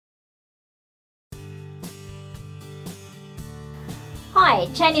Hi,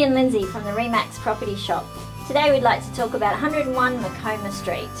 Chani and Lindsay from the Remax Property Shop. Today we'd like to talk about 101 Macoma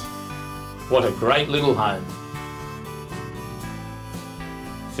Street. What a great little home.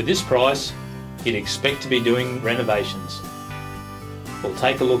 For this price, you'd expect to be doing renovations. Well,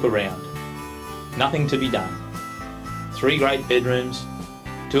 take a look around. Nothing to be done. 3 great bedrooms,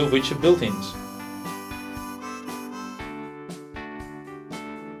 2 of which are built-ins.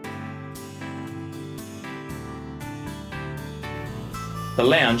 The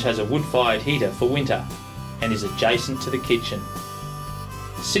lounge has a wood-fired heater for winter and is adjacent to the kitchen.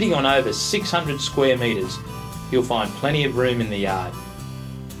 Sitting on over 600 square metres, you'll find plenty of room in the yard.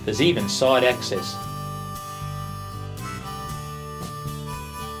 There's even side access.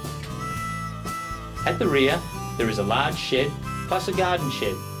 At the rear, there is a large shed, plus a garden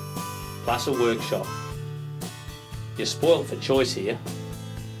shed, plus a workshop. You're spoilt for choice here.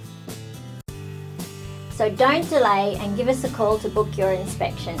 So don't delay and give us a call to book your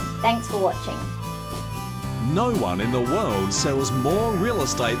inspection. Thanks for watching. No one in the world sells more real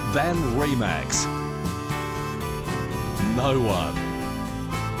estate than Remax. No one.